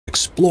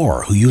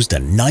explorer who used a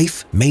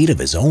knife made of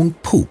his own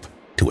poop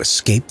to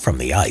escape from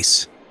the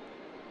ice.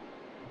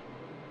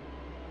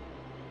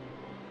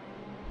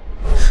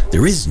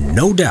 There is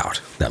no doubt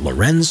that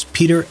Lorenz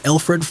Peter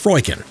Alfred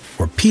Freuchen,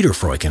 or Peter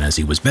Freuchen as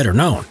he was better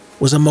known,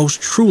 was a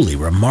most truly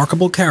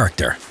remarkable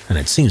character, and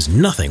it seems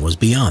nothing was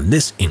beyond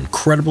this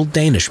incredible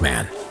Danish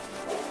man.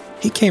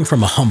 He came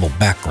from a humble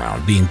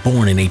background, being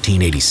born in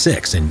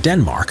 1886 in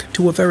Denmark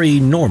to a very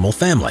normal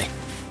family.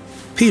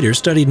 Peter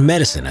studied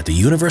medicine at the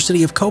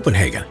University of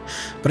Copenhagen,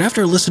 but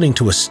after listening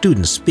to a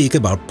student speak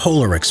about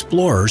polar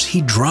explorers,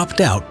 he dropped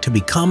out to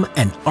become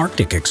an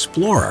Arctic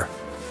explorer.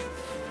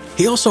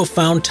 He also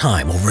found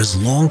time over his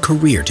long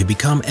career to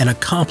become an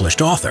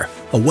accomplished author,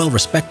 a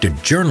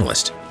well-respected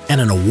journalist,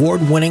 and an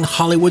award-winning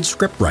Hollywood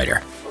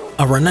scriptwriter,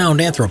 a renowned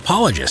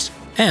anthropologist,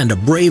 and a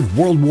brave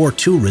World War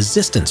II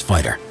resistance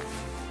fighter.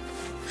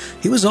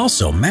 He was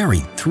also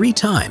married 3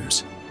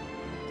 times.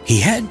 He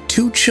had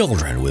 2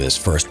 children with his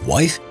first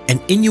wife,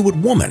 an Inuit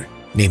woman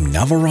named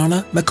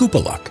Navarana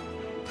Makupaluk,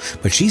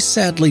 but she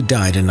sadly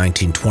died in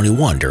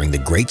 1921 during the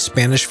Great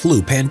Spanish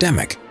Flu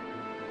pandemic.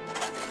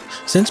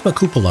 Since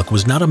Makupaluk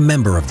was not a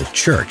member of the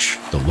church,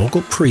 the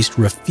local priest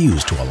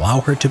refused to allow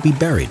her to be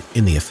buried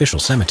in the official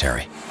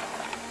cemetery.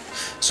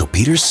 So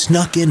Peter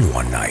snuck in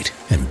one night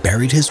and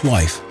buried his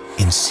wife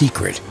in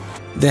secret.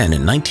 Then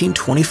in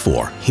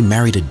 1924, he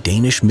married a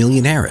Danish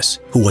millionairess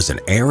who was an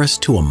heiress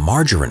to a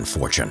margarine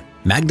fortune,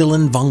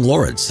 Magdalene von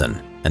Lauritsen,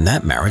 and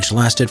that marriage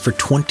lasted for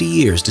 20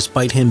 years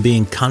despite him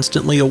being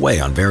constantly away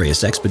on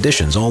various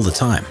expeditions all the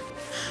time.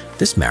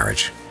 This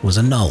marriage was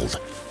annulled.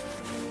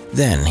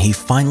 Then he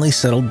finally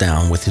settled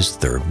down with his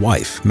 3rd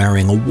wife,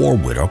 marrying a war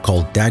widow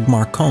called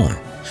Dagmar Cohn.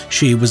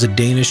 She was a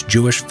Danish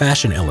Jewish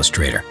fashion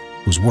illustrator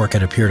whose work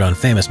had appeared on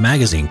famous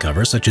magazine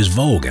covers such as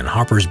Vogue and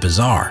Harper's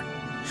Bazaar.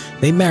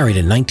 They married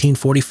in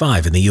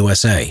 1945 in the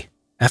USA.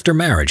 After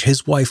marriage,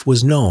 his wife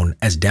was known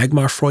as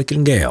Dagmar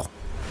Freuchen Gale.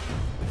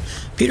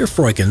 Peter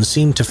Freuchen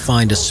seemed to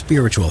find a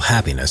spiritual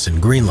happiness in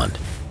Greenland.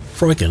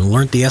 Freuchen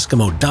learned the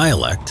Eskimo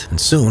dialect,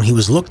 and soon he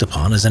was looked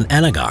upon as an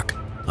Anagok,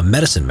 a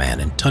medicine man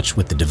in touch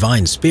with the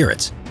divine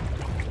spirits.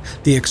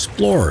 The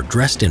explorer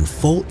dressed in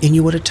full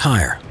Inuit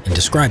attire and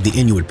described the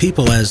Inuit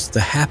people as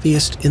the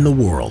happiest in the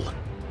world.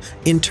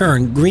 In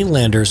turn,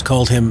 Greenlanders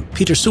called him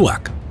Peter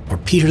Suak, or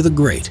Peter the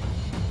Great.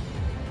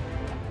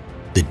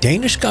 The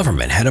Danish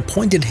government had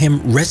appointed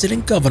him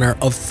resident governor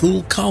of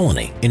Thule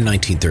Colony in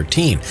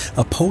 1913,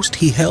 a post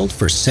he held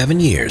for 7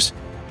 years.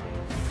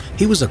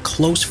 He was a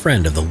close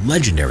friend of the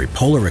legendary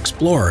polar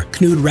explorer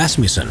Knud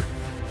Rasmussen,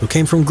 who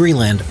came from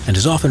Greenland and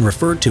is often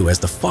referred to as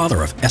the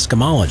father of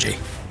Eskimology.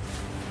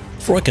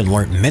 Freuchen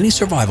learned many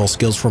survival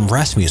skills from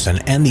Rasmussen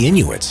and the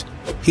Inuits.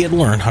 He had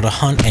learned how to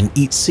hunt and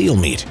eat seal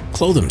meat,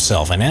 clothe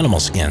himself in animal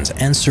skins,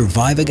 and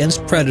survive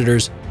against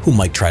predators who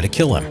might try to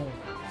kill him.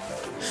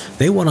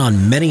 They went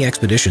on many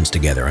expeditions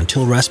together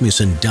until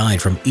Rasmussen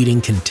died from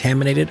eating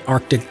contaminated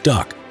Arctic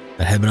duck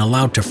that had been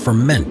allowed to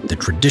ferment the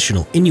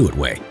traditional Inuit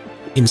way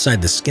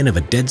inside the skin of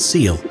a dead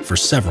seal for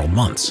several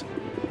months.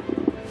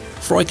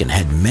 Freuchen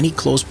had many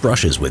close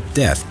brushes with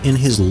death in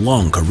his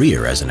long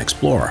career as an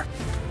explorer.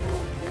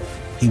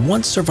 He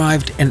once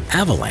survived an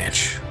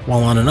avalanche,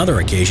 while on another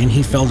occasion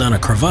he fell down a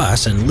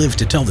crevasse and lived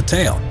to tell the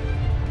tale.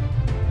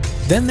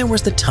 Then there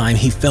was the time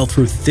he fell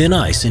through thin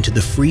ice into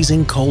the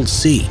freezing cold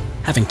sea,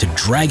 having to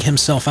drag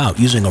himself out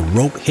using a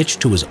rope hitched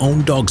to his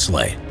own dog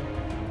sleigh.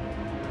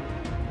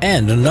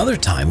 And another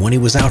time when he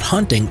was out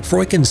hunting,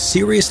 Freuchen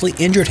seriously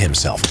injured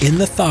himself in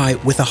the thigh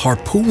with a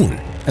harpoon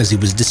as he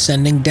was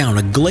descending down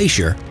a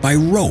glacier by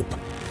rope.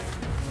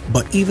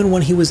 But even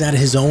when he was at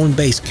his own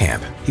base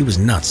camp, he was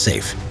not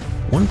safe.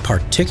 One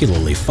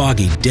particularly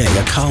foggy day,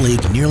 a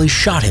colleague nearly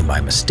shot him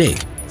by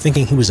mistake,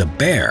 thinking he was a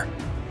bear,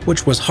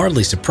 which was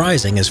hardly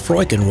surprising as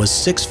Freuchen was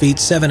 6 feet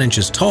 7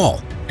 inches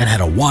tall and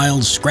had a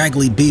wild,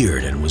 scraggly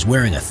beard and was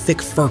wearing a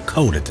thick fur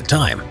coat at the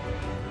time.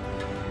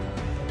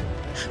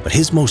 But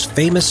his most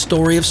famous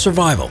story of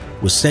survival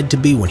was said to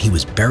be when he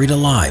was buried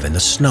alive in the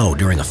snow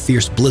during a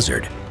fierce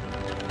blizzard.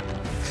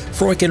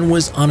 Freuchen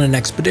was on an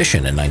expedition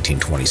in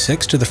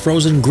 1926 to the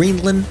frozen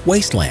Greenland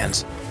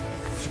wastelands.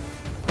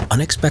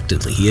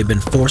 Unexpectedly, he had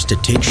been forced to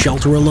take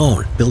shelter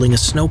alone, building a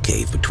snow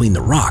cave between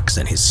the rocks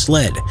and his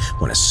sled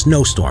when a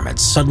snowstorm had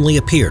suddenly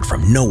appeared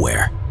from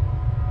nowhere.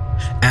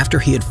 After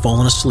he had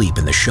fallen asleep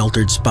in the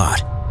sheltered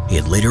spot, he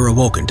had later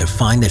awoken to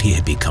find that he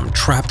had become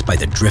trapped by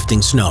the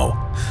drifting snow,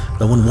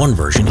 though in one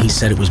version he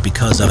said it was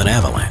because of an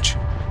avalanche.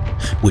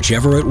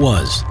 Whichever it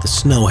was, the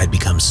snow had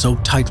become so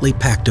tightly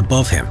packed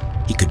above him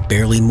he could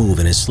barely move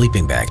in his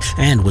sleeping bag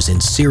and was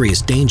in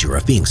serious danger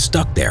of being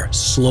stuck there,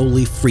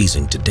 slowly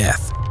freezing to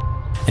death.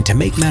 And to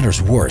make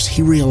matters worse,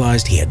 he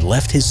realized he had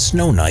left his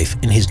snow knife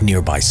in his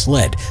nearby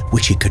sled,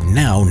 which he could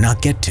now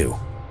not get to.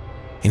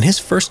 In his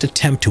first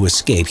attempt to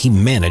escape, he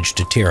managed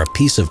to tear a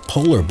piece of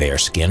polar bear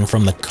skin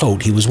from the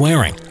coat he was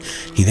wearing.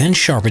 He then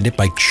sharpened it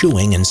by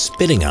chewing and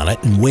spitting on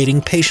it and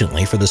waiting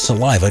patiently for the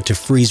saliva to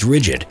freeze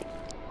rigid.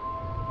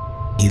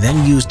 He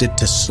then used it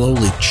to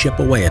slowly chip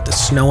away at the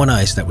snow and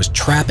ice that was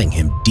trapping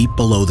him deep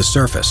below the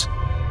surface.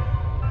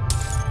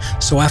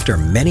 So after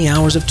many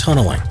hours of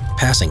tunneling,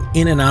 passing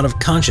in and out of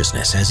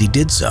consciousness as he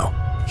did so,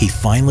 he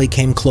finally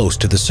came close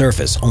to the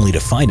surface only to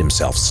find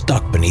himself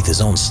stuck beneath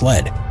his own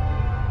sled.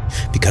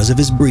 Because of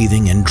his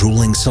breathing and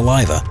drooling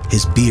saliva,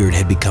 his beard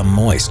had become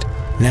moist.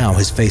 Now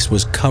his face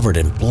was covered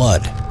in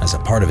blood, as a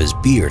part of his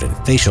beard and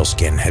facial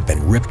skin had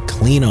been ripped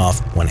clean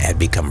off when it had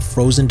become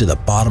frozen to the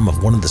bottom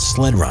of one of the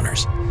sled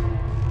runners.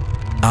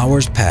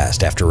 Hours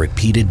passed after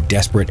repeated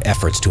desperate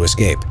efforts to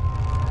escape.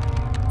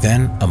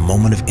 Then a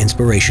moment of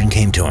inspiration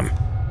came to him.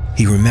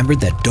 He remembered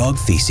that dog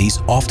feces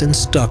often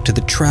stuck to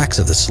the tracks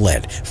of the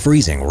sled,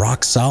 freezing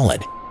rock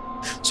solid.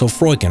 So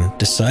Freuchen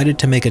decided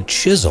to make a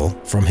chisel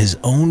from his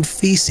own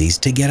feces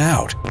to get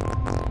out.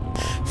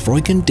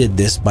 Freuchen did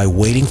this by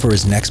waiting for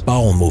his next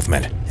bowel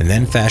movement and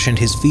then fashioned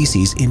his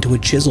feces into a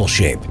chisel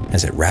shape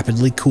as it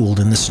rapidly cooled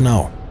in the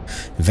snow.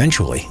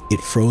 Eventually, it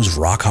froze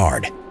rock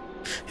hard.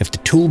 If the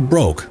tool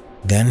broke,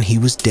 then he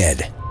was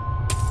dead.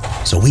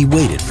 So he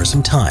waited for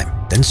some time,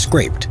 then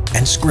scraped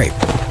and scraped,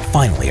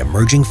 finally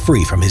emerging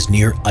free from his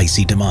near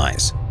icy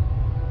demise.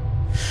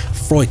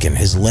 Freuchen,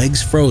 his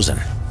legs frozen,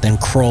 then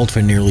crawled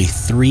for nearly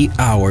 3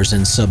 hours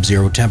in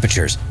sub-zero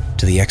temperatures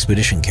to the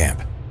expedition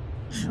camp.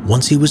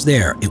 Once he was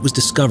there, it was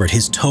discovered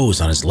his toes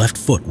on his left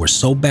foot were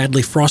so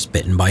badly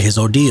frostbitten by his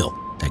ordeal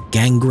that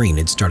gangrene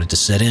had started to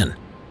set in.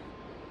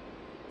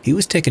 He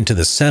was taken to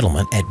the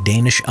settlement at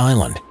Danish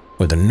Island,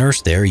 where the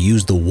nurse there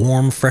used the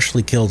warm,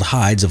 freshly killed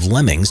hides of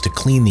lemmings to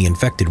clean the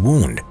infected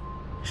wound.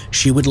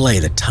 She would lay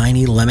the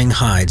tiny lemming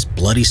hides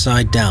bloody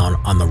side down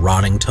on the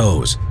rotting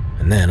toes,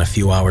 and then a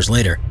few hours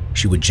later,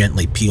 she would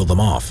gently peel them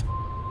off.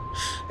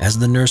 As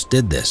the nurse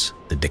did this,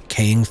 the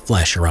decaying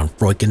flesh around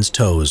Freuchen's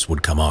toes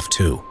would come off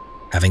too,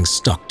 having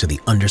stuck to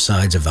the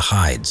undersides of the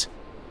hides.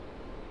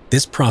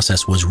 This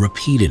process was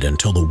repeated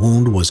until the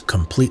wound was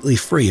completely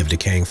free of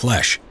decaying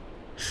flesh.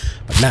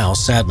 But now,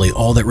 sadly,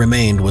 all that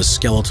remained was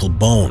skeletal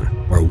bone,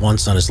 where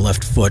once on his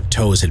left foot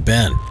toes had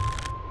been.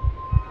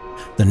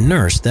 The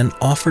nurse then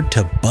offered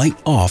to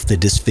bite off the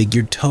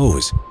disfigured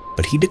toes,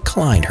 but he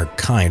declined her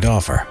kind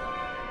offer.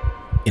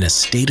 In a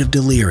state of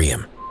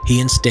delirium, he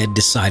instead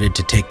decided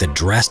to take the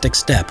drastic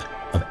step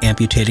of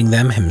amputating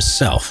them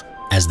himself,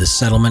 as the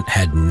settlement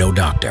had no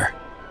doctor.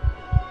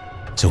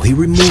 So he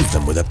removed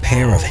them with a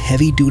pair of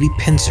heavy-duty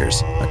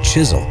pincers, a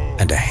chisel,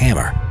 and a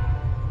hammer.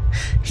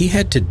 He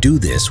had to do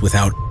this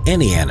without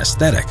any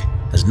anesthetic,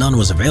 as none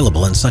was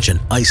available in such an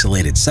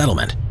isolated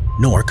settlement,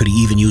 nor could he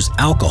even use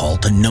alcohol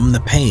to numb the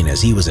pain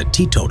as he was a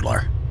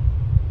teetotaler.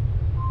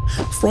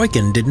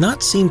 Freuchen did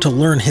not seem to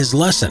learn his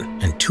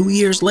lesson, and 2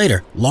 years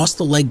later lost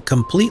the leg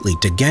completely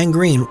to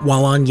gangrene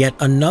while on yet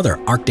another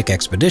Arctic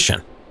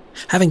expedition,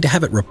 having to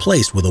have it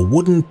replaced with a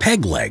wooden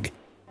peg leg.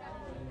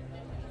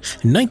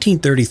 In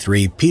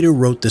 1933, Peter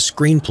wrote the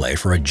screenplay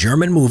for a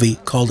German movie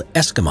called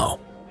Eskimo,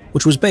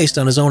 which was based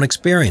on his own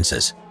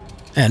experiences,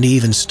 and he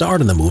even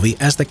starred in the movie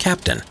as the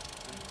captain.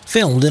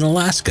 Filmed in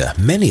Alaska,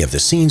 many of the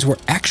scenes were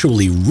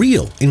actually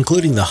real,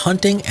 including the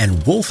hunting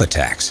and wolf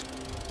attacks.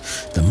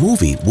 The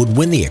movie would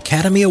win the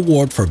Academy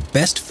Award for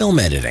Best Film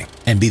Editing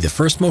and be the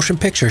first motion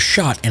picture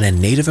shot in a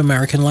Native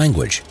American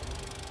language.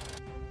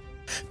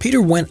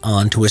 Peter went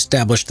on to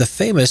establish the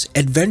famous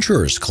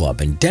Adventurers Club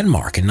in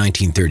Denmark in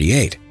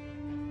 1938.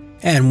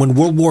 And when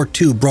World War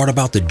II brought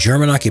about the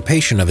German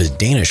occupation of his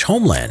Danish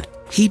homeland,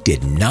 he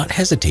did not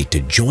hesitate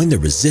to join the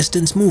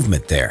resistance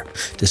movement there,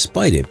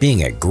 despite it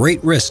being at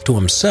great risk to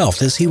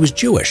himself as he was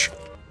Jewish.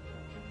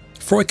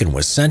 Freuchen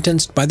was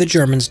sentenced by the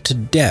Germans to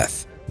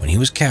death when he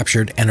was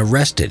captured and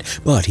arrested,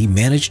 but he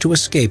managed to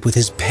escape with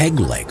his peg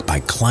leg by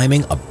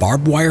climbing a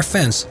barbed wire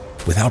fence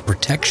without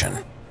protection.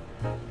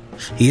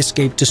 He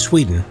escaped to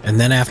Sweden and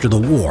then after the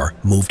war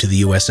moved to the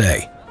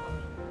USA.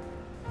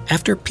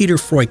 After Peter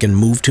Freuchen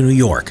moved to New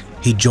York,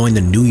 he joined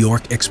the New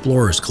York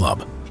Explorers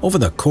Club. Over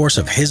the course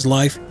of his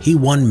life, he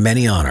won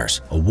many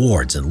honors,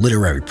 awards, and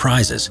literary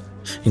prizes,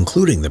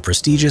 including the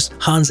prestigious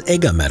Hans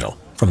Egge Medal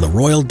from the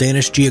Royal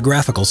Danish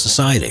Geographical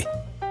Society.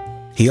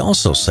 He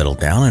also settled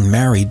down and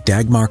married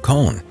Dagmar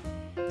Cohn.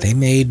 They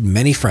made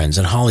many friends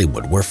in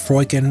Hollywood, where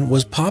Freuchen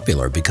was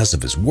popular because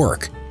of his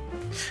work,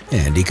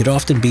 and he could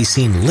often be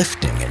seen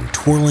lifting and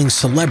twirling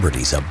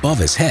celebrities above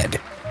his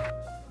head.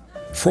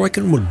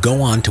 Freuchen would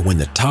go on to win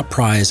the top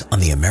prize on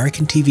the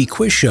American TV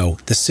quiz show,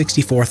 The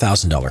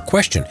 $64,000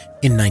 Question,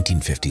 in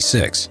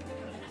 1956.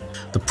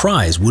 The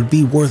prize would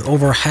be worth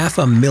over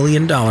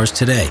 $500,000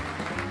 today,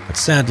 but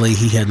sadly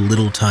he had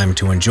little time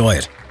to enjoy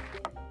it.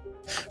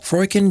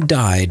 Freuchen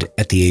died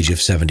at the age of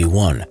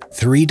 71,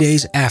 3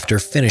 days after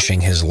finishing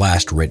his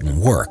last written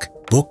work,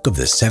 Book of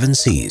the Seven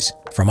Seas,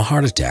 from a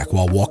heart attack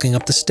while walking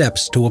up the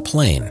steps to a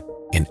plane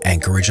in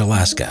Anchorage,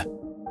 Alaska.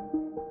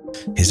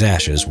 His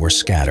ashes were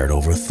scattered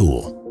over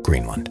Thule,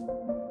 Greenland.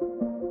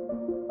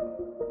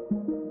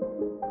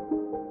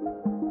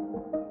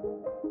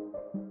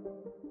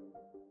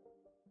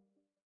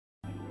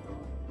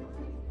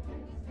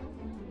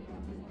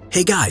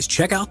 Hey guys,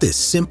 check out this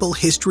simple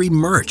history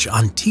merch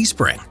on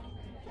Teespring.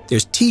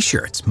 There's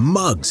t-shirts,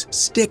 mugs,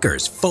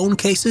 stickers, phone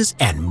cases,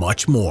 and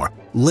much more.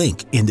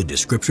 Link in the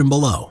description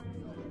below.